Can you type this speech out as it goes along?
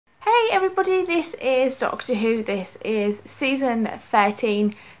everybody, this is Doctor Who. This is season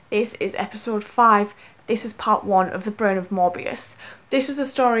 13. This is episode 5. This is part 1 of The Brain of Morbius. This is a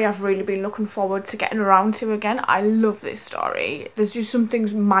story I've really been looking forward to getting around to again. I love this story. There's just something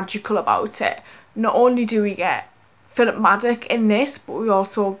magical about it. Not only do we get Philip Maddock in this, but we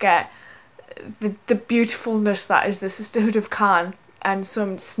also get the beautifulness that is the Sisterhood of Khan and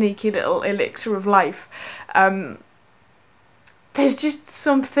some sneaky little elixir of life. There's just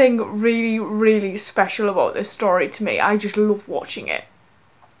something really, really special about this story to me. I just love watching it.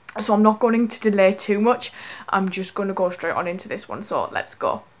 So I'm not going to delay too much. I'm just going to go straight on into this one. So let's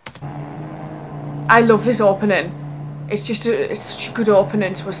go. I love this opening. It's such a good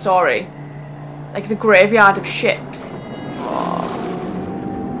opening to a story. Like the graveyard of ships. Oh.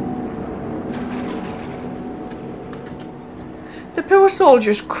 The poor soul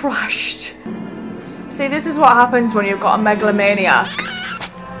just crashed. See, this is what happens when you've got a megalomaniac.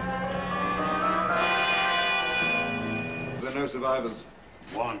 There are no survivors.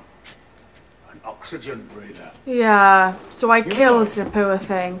 One. An oxygen breather. Yeah, so I killed the poor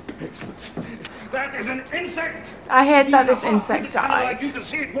thing. Excellent. That is an insect! I hate that this insect died. You can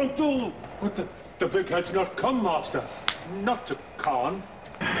see it won't do. But the big head's not come, Master. Not to Khan.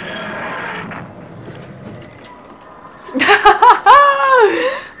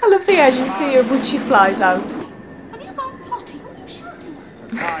 I love the urgency of which he flies out. Have you gone potty? What are you shouting?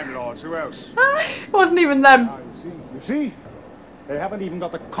 The Time Lords, who else? It wasn't even them. You see? They haven't even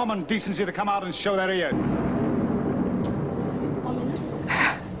got the common decency to come out and show their ear. Ominous.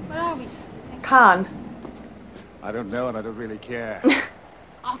 Where are we? Khan. I don't know and I don't really care.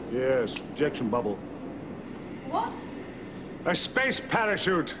 Yes, injection bubble. What? A space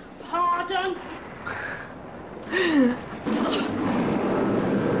parachute. Pardon?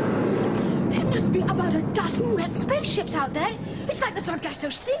 There must be about a dozen red spaceships out there. It's like the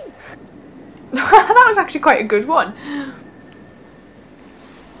S13. That was actually quite a good one.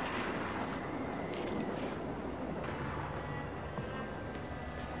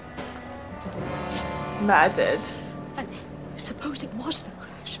 Murdered. And suppose it was the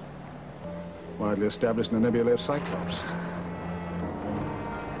crash. Widely established in the nebula of Cyclops.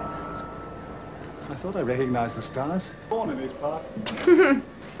 I thought I recognized the stars. Born in this part.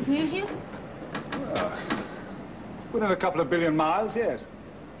 New here? Within a couple of billion miles, yes.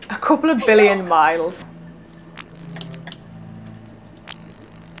 A couple of billion miles.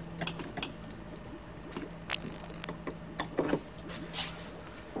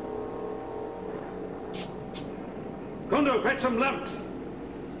 Kondo, fetch some lamps.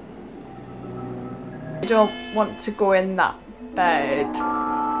 I don't want to go in that bed.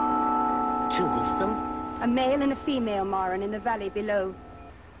 Two of them? A male and a female Maran in the valley below.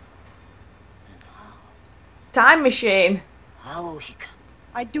 Time machine. How he can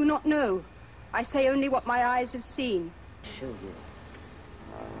I do not know. I say only what my eyes have seen. show you.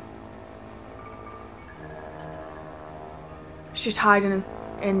 She's hiding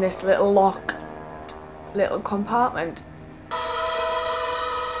in this little locked little compartment.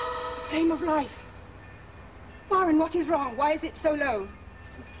 Flame of life. Maran, what is wrong? Why is it so low?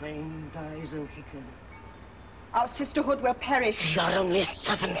 The flame dies, O Hika. Our sisterhood will perish. We are only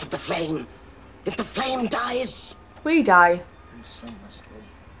servants of the flame. If the flame dies, We die. and so must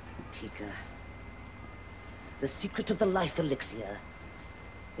we. Hika. The secret of the life elixir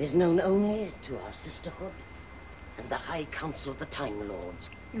is known only to our sisterhood and the High Council of the Time Lords.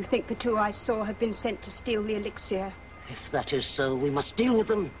 You think the two I saw have been sent to steal the elixir? If that is so, we must deal with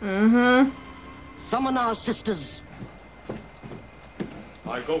them. Mm-hmm. Summon our sisters.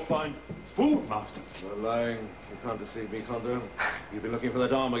 I go find food, Master. You're lying. You can't deceive me, Kondo. You've been looking for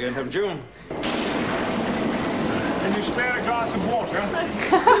that arm again, haven't you? Can you spare a glass of water?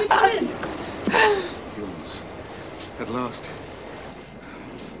 Can we come in? Humans. At last.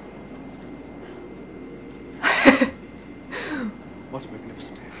 What a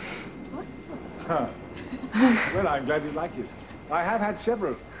magnificent day. Well, I'm glad you like it. I have had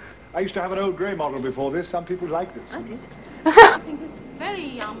several. I used to have an old grey model before this. Some people liked it. I did. I think it's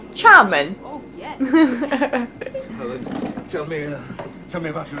very, Charming. Oh, yes. Well, then, tell me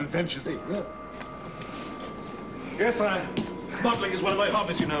about your adventures. Yes, modelling is one of my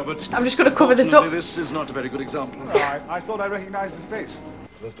hobbies, you know, but I'm just going to cover this up. unfortunately, this is not a very good example. I thought I recognized the face.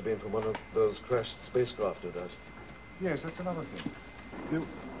 Must have been from one of those crashed spacecraft, no doubt. Yes, that's another thing.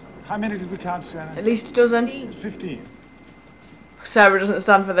 How many did we count, Sarah? At least a dozen. 15. Sarah doesn't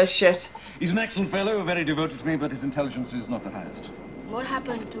stand for this shit. He's an excellent fellow, very devoted to me, but his intelligence is not the highest. What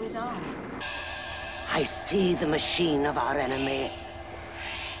happened to his arm? I see the machine of our enemy.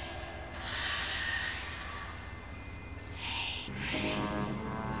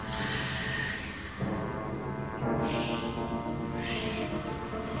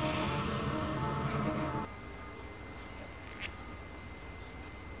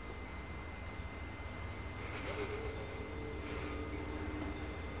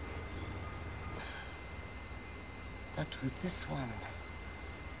 But with this one,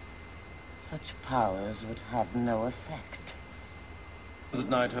 such powers would have no effect. At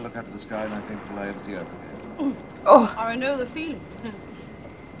night, I look out at the sky and I think, will I ever see Earth again? Oh, I know the feeling.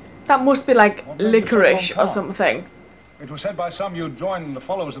 that must be like What made you so licorice long or gone? something. It was said by some you'd joined the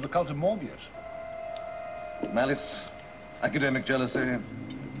followers of the cult of Morbius. Malice, academic jealousy.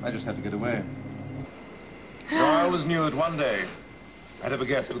 I just had to get away. Though I always knew that one day I'd have a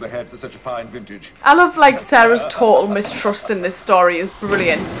guest with a head for such a fine vintage. I love like Sarah's total mistrust in this story is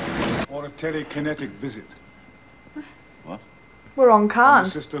brilliant. Or a telekinetic visit. What? We're on The Khan.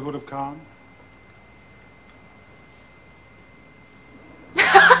 Sisterhood of Khan.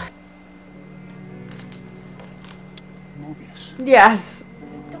 Morbius. Yes.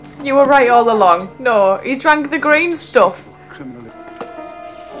 You were right all along. No, he drank the green stuff. Criminally.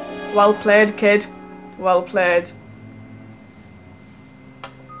 Well played, kid. Well played.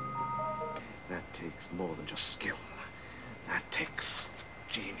 That takes more than just skill. That takes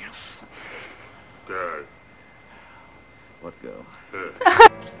genius. Go. What go?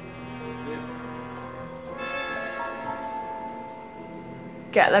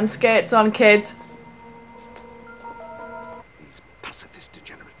 Get them skates on, kids. These pacifist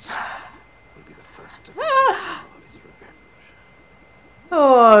degenerates will be the first to feel his revenge.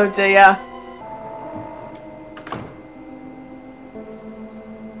 Oh dear.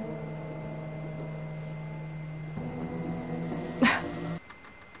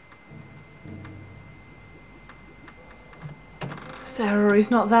 Sarah, he's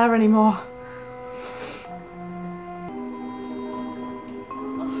not there anymore.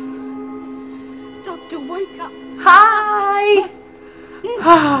 Doctor, wake up. Hi!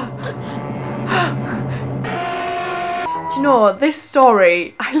 Do you know, this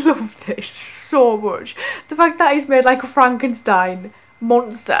story, I love this so much. The fact that he's made like a Frankenstein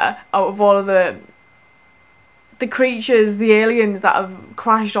monster out of all of the creatures, the aliens that have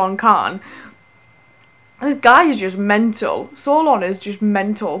crashed on Khan. This guy is just mental. Solon is just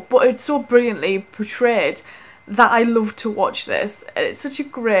mental, but it's so brilliantly portrayed that I love to watch this. And it's such a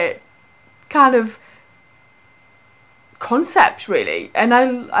great kind of concept, really. And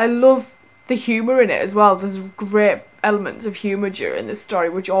I love the humour in it as well. There's great elements of humour during this story,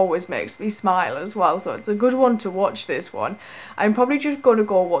 which always makes me smile as well. So it's a good one to watch, this one. I'm probably just going to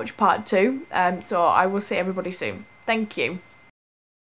go watch part 2. So I will see everybody soon. Thank you.